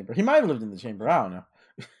 not the chamber. He might have lived in the chamber. I don't know.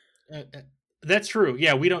 That's true.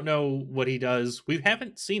 Yeah, we don't know what he does. We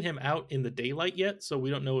haven't seen him out in the daylight yet, so we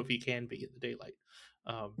don't know if he can be in the daylight.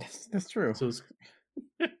 That's true. So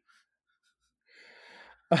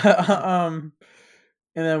And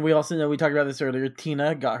then we also know, we talked about this earlier,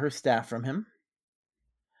 Tina got her staff from him.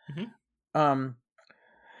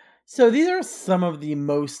 So these are some of the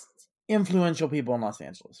most influential people in Los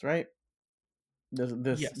Angeles, right?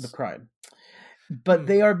 The Pride. But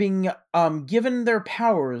they are being given their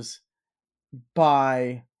powers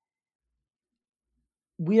by,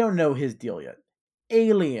 we don't know his deal yet.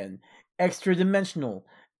 Alien, extra dimensional,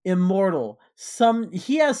 immortal.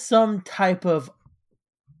 He has some type of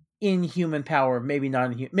inhuman power, maybe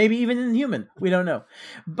not inhuman, maybe even inhuman. We don't know.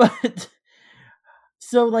 But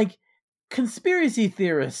so, like, conspiracy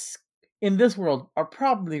theorists in this world are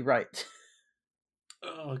probably right.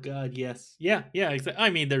 Oh God, yes, yeah, exactly. I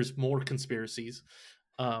mean, there's more conspiracies,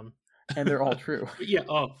 and they're all true. Yeah.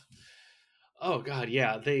 Oh God,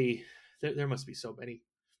 yeah. There must be so many.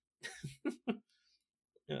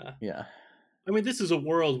 Yeah. I mean, this is a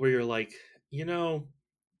world where you're like,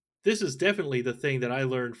 this is definitely the thing that I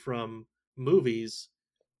learned from movies,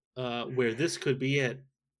 where this could be it,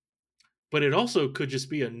 but it also could just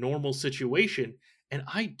be a normal situation, and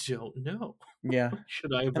I don't know. Yeah.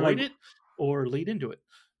 Should I avoid it or lead into it?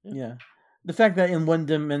 Yeah. The fact that in one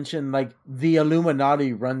dimension, like, the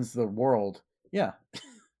Illuminati runs the world. Yeah.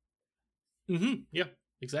 Yeah,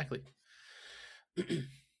 exactly.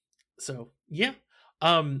 So, yeah.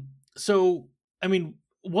 So, I mean,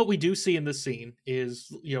 what we do see in this scene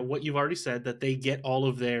is, what you've already said, that they get all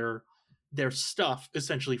of their stuff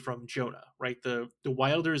essentially from Jonah, right? The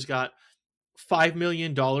Wilders got $5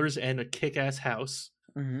 million and a kick-ass house.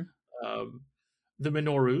 Mm-hmm. The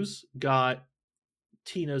Minorus got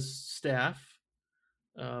Tina's staff.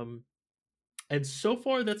 And so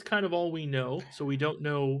far, that's kind of all we know. So we don't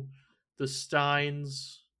know the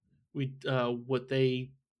Steins, what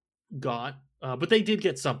they got, but they did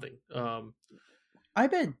get something. I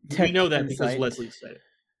bet we know that because Insight. Leslie said it.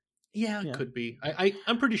 Yeah, it could be.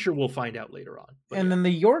 I'm pretty sure we'll find out later on. And then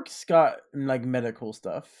the Yorks got, like, medical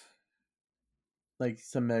stuff. Like,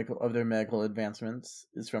 some medical advancements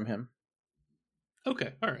is from him.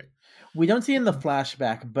 Okay, all right. We don't see in the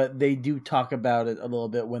flashback, but they do talk about it a little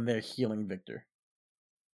bit when they're healing Victor.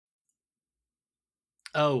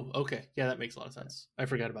 Oh, okay. Yeah, that makes a lot of sense. I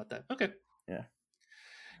forgot about that. Okay. Yeah.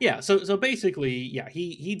 Yeah, so basically, yeah,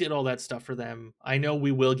 he did all that stuff for them. I know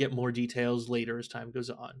we will get more details later as time goes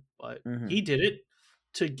on, but he did it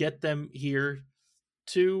to get them here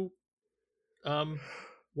to,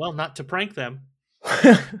 well, not to prank them.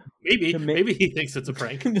 Maybe he thinks it's a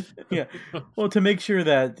prank. Yeah. Well, to make sure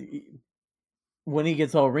that when he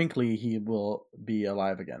gets all wrinkly, he will be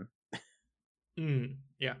alive again.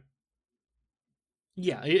 Yeah.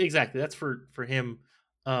 Yeah, exactly. That's for him.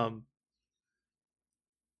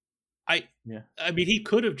 I mean, he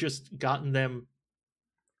could have just gotten them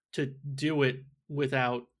to do it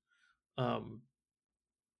without,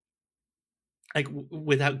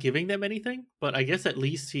 without giving them anything. But I guess at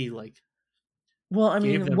least he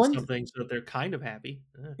gave them something so that they're kind of happy.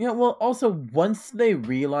 Yeah. Well, also, once they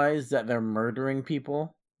realize that they're murdering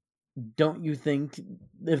people, don't you think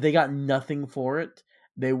if they got nothing for it,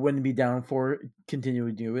 they wouldn't be down for it, continue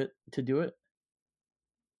to do it?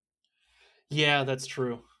 Yeah, that's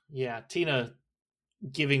true. Yeah, Tina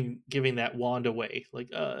giving that wand away, like,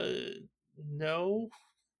 no,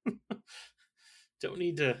 don't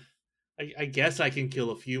need to. I guess I can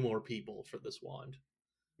kill a few more people for this wand.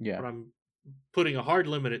 Yeah, but I'm putting a hard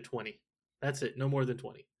limit at 20. That's it, no more than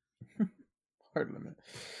 20. Hard limit.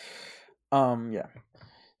 Yeah.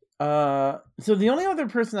 So the only other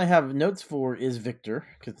person I have notes for is Victor,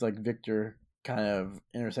 because, like, Victor kind of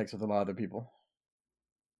intersects with a lot of other people.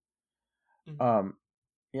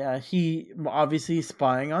 Yeah, he obviously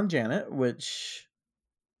spying on Janet, which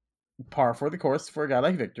par for the course for a guy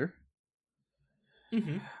like Victor.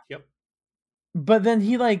 Yep. But then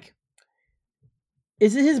he, like,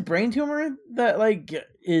 is it his brain tumor that, like,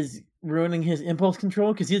 is ruining his impulse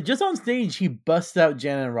control? Because he's just on stage, he busts out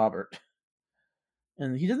Janet and Robert,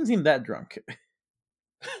 and he doesn't seem that drunk.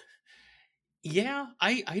 Yeah,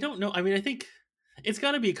 I don't know. I mean, I think it's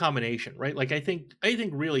got to be a combination, right? Like, I think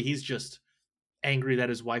really he's just angry that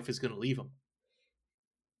his wife is going to leave him.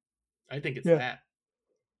 I think it's that.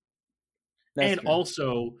 That's and true.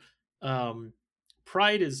 Also,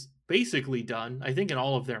 Pride is basically done. I think in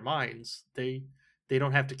all of their minds, they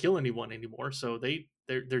don't have to kill anyone anymore, so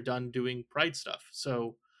they're done doing Pride stuff.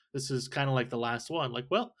 So This is kind of like the last one. Like,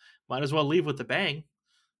 well, might as well leave with the bang.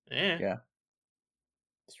 Yeah,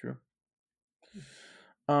 it's true.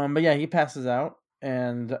 But yeah, he passes out,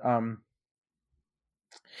 and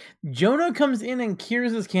Jonah comes in and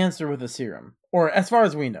cures his cancer with a serum, or as far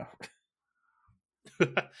as we know.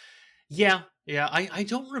 Yeah. I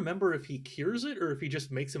don't remember if he cures it or if he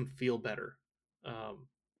just makes him feel better.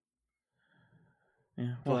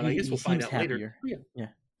 Yeah, but I guess we'll find out later. Yeah.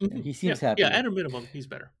 He seems happy. Yeah, at a minimum, he's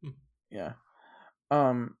better. Yeah.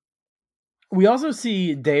 We also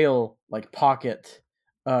see Dale like pocket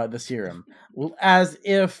the serum as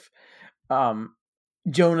if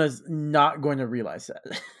Jonah's not going to realize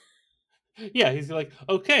that. Yeah, he's like,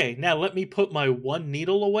 okay, now let me put my one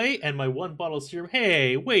needle away and my one bottle of serum.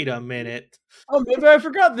 Hey, wait a minute. Oh, maybe I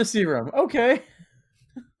forgot the serum. Okay.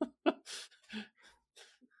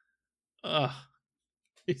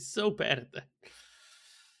 He's so bad at that.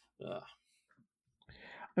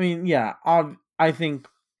 I mean, yeah, I think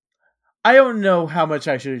I don't know how much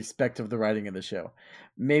I should expect of the writing of the show.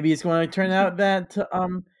 Maybe it's going to turn out that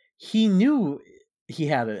he knew he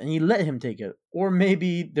had it and he let him take it, or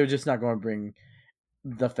maybe they're just not going to bring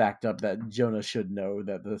the fact up that Jonah should know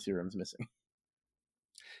that the serum's missing.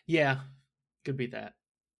 Yeah, could be that.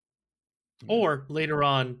 Or later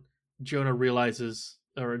on, Jonah realizes,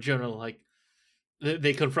 or Jonah, like,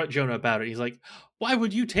 they confront Jonah about it. He's like, why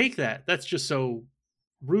would you take that? That's just so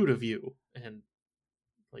rude of you. And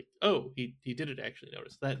like, oh, he didn't actually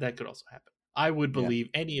notice. That could also happen. I would believe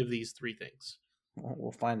any of these three things. Well,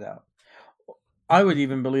 we'll find out. I would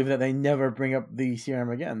even believe that they never bring up the serum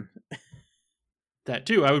again. That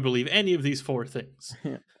too. I would believe any of these four things.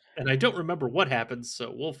 And I don't remember what happens,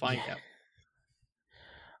 so we'll find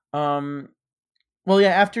out. Well, yeah,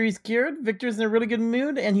 after he's cured, Victor's in a really good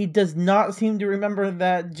mood, and he does not seem to remember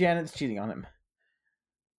that Janet's cheating on him.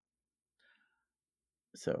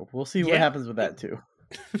 So we'll see what happens with that too.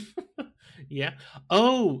 Yeah.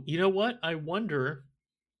 Oh, you know what? I wonder.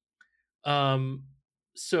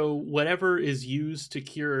 So whatever is used to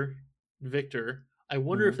cure Victor, I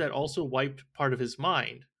wonder if that also wiped part of his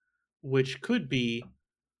mind, which could be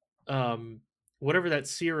whatever that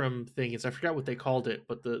serum thing is. I forgot what they called it,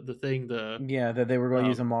 but the thing, that they were going to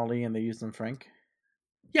use a Molly and they used on Frank.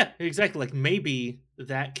 Yeah, exactly. Like maybe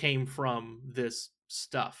that came from this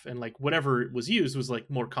stuff, and like whatever it was used was like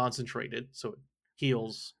more concentrated, so it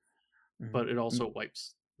heals, but it also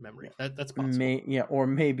wipes memory. That's possible. Or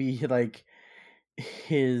maybe like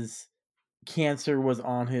his cancer was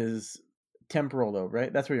on his temporal lobe,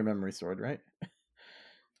 right? That's where your memory's stored, right?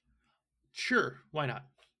 Sure, why not?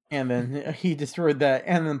 And then he destroyed that,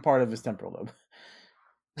 and then part of his temporal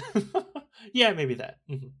lobe. Yeah, maybe that.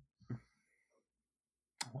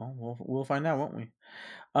 Well, we'll find out, won't we?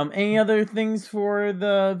 Any other things for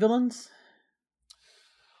the villains?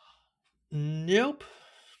 Nope.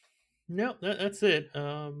 That's it.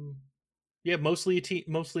 Yeah, mostly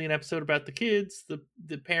an episode about the kids.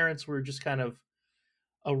 The parents were just kind of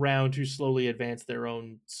around to slowly advance their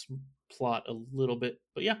own plot a little bit.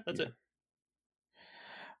 But yeah, that's it.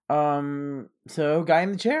 So guy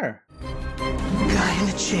in the chair. Guy in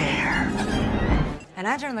the chair. And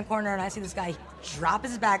I turn the corner and I see this guy drop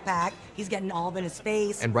his backpack. He's getting all up in his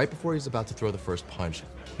face. And right before he's about to throw the first punch,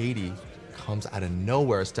 Katie comes out of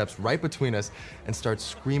nowhere, steps right between us, and starts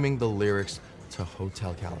screaming the lyrics to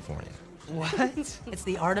Hotel California. What? It's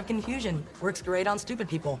the art of confusion. Works great on stupid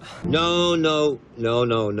people. No.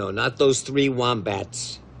 Not those three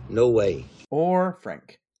wombats. No way. Or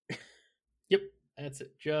Frank. Yep, that's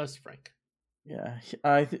it. Just Frank. Yeah,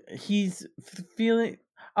 he's feeling...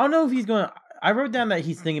 I don't know if he's going to... I wrote down that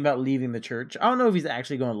he's thinking about leaving the church. I don't know if he's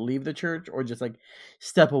actually going to leave the church or just like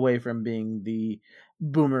step away from being the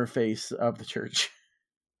boomer face of the church.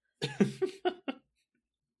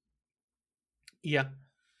 Yeah.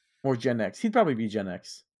 Or Gen X. He'd probably be Gen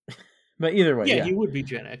X. But either way, yeah, he would be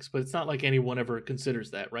Gen X, but it's not like anyone ever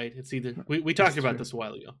considers that, right? It's either we talked about this a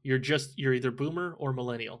while ago. You're either boomer or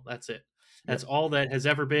millennial. That's it. That's all that has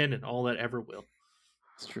ever been and all that ever will.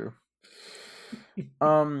 It's true.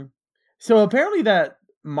 So apparently that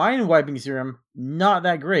mind wiping serum, not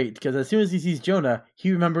that great, because as soon as he sees Jonah,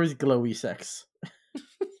 he remembers glowy sex.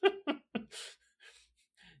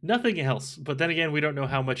 Nothing else, but then again, we don't know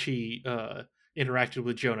how much he interacted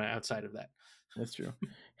with Jonah outside of that. That's true.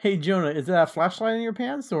 Hey Jonah, is that a flashlight in your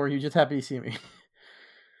pants, or are you just happy to see me?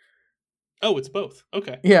 Oh, it's both.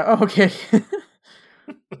 Okay. Yeah, okay.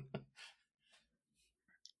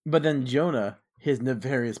 But then Jonah, his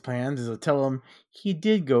nefarious plans is to tell him he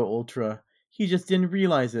did go ultra. He just didn't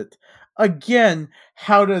realize it. Again,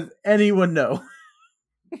 how does anyone know?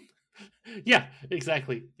 Yeah,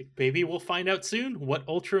 exactly. Maybe we'll find out soon what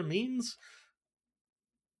Ultra means.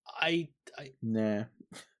 Nah.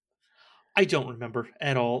 I don't remember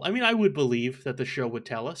at all. I mean, I would believe that the show would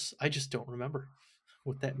tell us. I just don't remember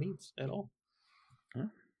what that means at all. All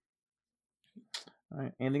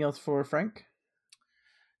right. Anything else for Frank?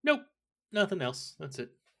 Nope. Nothing else. That's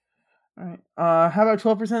it. All right. How about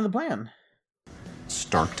 12% of the plan?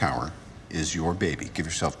 Stark Tower is your baby. Give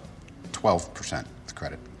yourself 12% of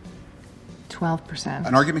credit. 12%.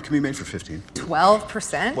 An argument can be made for 15.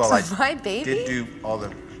 12%? Well, I My baby? did do all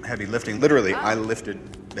the heavy lifting. Literally, I lifted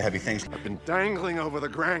the heavy things. I've been dangling over the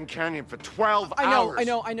Grand Canyon for 12 I hours.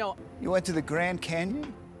 know. You went to the Grand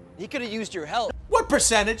Canyon? He could have used your help. What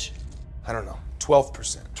percentage? I don't know.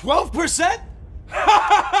 12%. 12%?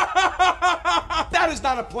 That is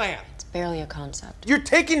not a plan. It's barely a concept. You're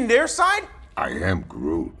taking their side? I am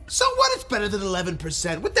Groot. So what? It's better than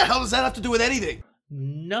 11%. What the hell does that have to do with anything?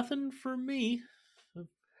 Nothing for me.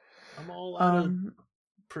 I'm all out of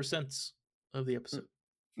percents of the episode.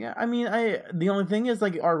 Yeah, I mean, the only thing is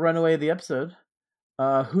like our runaway of the episode.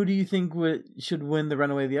 Who do you think should win the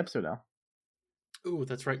runaway of the episode now? Ooh,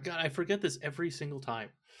 that's right. God, I forget this every single time.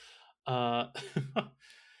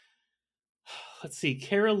 Let's see.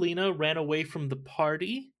 Carolina ran away from the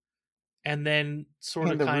party, and then sort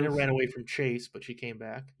of kind of ran away from Chase, but she came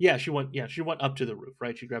back. Yeah, she went up to the roof,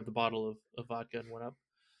 right? She grabbed the bottle of vodka and went up.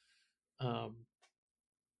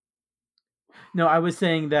 No, I was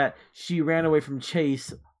saying that she ran away from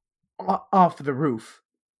Chase off the roof.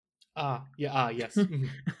 Yes.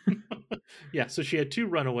 Yeah, so she had two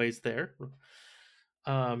runaways there.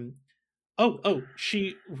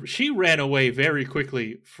 She ran away very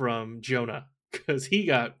quickly from Jonah because he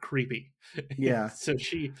got creepy. Yeah. So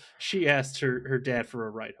she asked her dad for a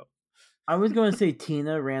ride home. I was going to say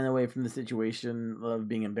Tina ran away from the situation of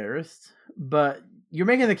being embarrassed, but you're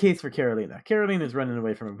making the case for Carolina. Carolina's running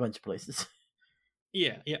away from a bunch of places.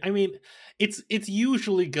 Yeah. I mean, it's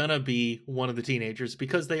usually gonna be one of the teenagers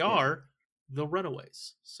because they are the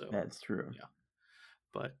runaways. So that's true. Yeah.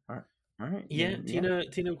 But all right. Yeah,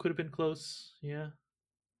 Tina could have been close. Yeah.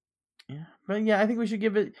 Yeah. But yeah, I think we should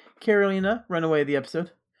give it Carolina runaway of the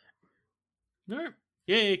episode. All right.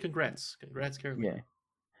 Yay, congrats. Congrats, Carolina. Yeah.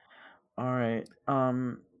 All right.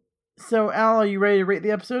 So Al, are you ready to rate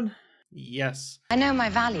the episode? Yes. I know my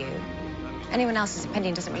value. Anyone else's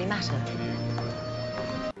opinion doesn't really matter.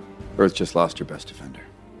 Earth just lost your best defender.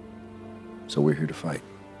 So we're here to fight.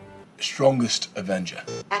 Strongest Avenger.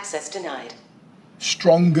 Access denied.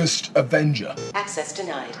 Strongest Avenger. Access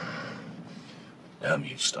denied. Damn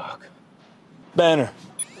you, Stark. Banner.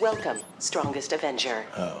 Welcome, Strongest Avenger.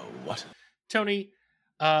 Oh, what? Tony,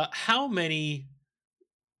 how many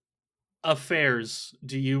affairs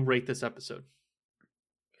do you rate this episode?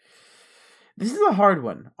 This is a hard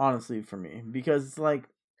one, honestly, for me, because like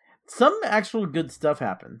some actual good stuff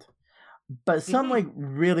happened, but some like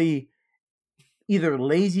really either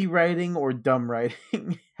lazy writing or dumb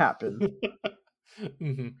writing happened.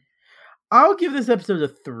 I'll give this episode a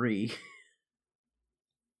 3.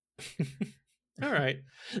 All right,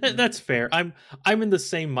 that's fair. I'm in the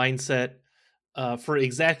same mindset for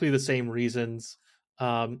exactly the same reasons,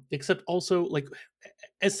 except also like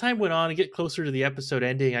as time went on and get closer to the episode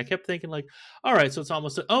ending, I kept thinking like, all right, so it's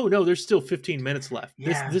almost oh no, there's still 15 minutes left.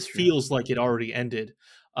 This feels like it already ended,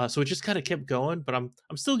 so it just kind of kept going. But I'm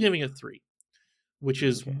still giving it 3, which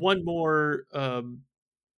is one more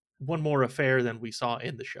affair than we saw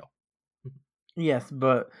in the show. Yes,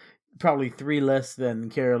 but probably 3 less than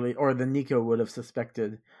Carolee or than Nico would have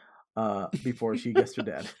suspected before she guessed her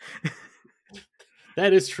dad.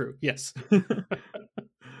 That is true. Yes.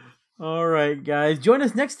 All right, guys. Join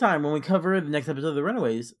us next time when we cover the next episode of The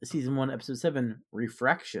Runaways, Season 1, Episode 7,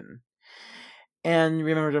 Refraction. And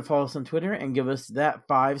remember to follow us on Twitter and give us that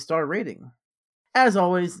 5-star rating. As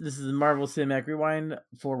always, this is the Marvel Cinematic Rewind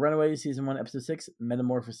for Runaways, Season 1, Episode 6,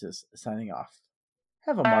 Metamorphosis, signing off.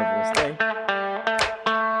 Have a marvelous day.